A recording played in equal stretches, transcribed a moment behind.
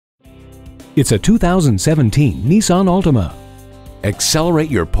It's a 2017 Nissan Altima. Accelerate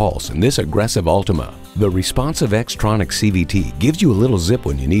your pulse in this aggressive Altima. The responsive Xtronic CVT gives you a little zip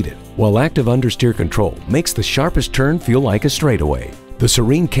when you need it, while active understeer control makes the sharpest turn feel like a straightaway. The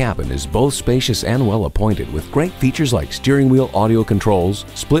serene cabin is both spacious and well appointed with great features like steering wheel audio controls,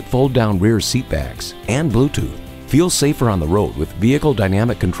 split fold-down rear seat backs, and Bluetooth. Feel safer on the road with vehicle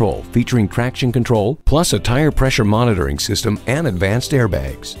dynamic control featuring traction control, plus a tire pressure monitoring system and advanced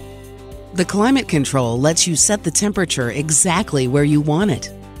airbags. The climate control lets you set the temperature exactly where you want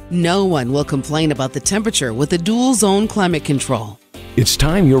it. No one will complain about the temperature with the dual zone climate control. It's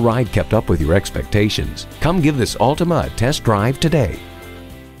time your ride kept up with your expectations. Come give this Altima a test drive today.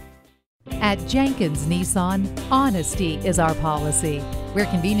 At Jenkins Nissan, honesty is our policy. We're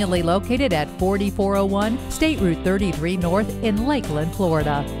conveniently located at 4401 State Route 33 North in Lakeland,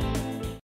 Florida.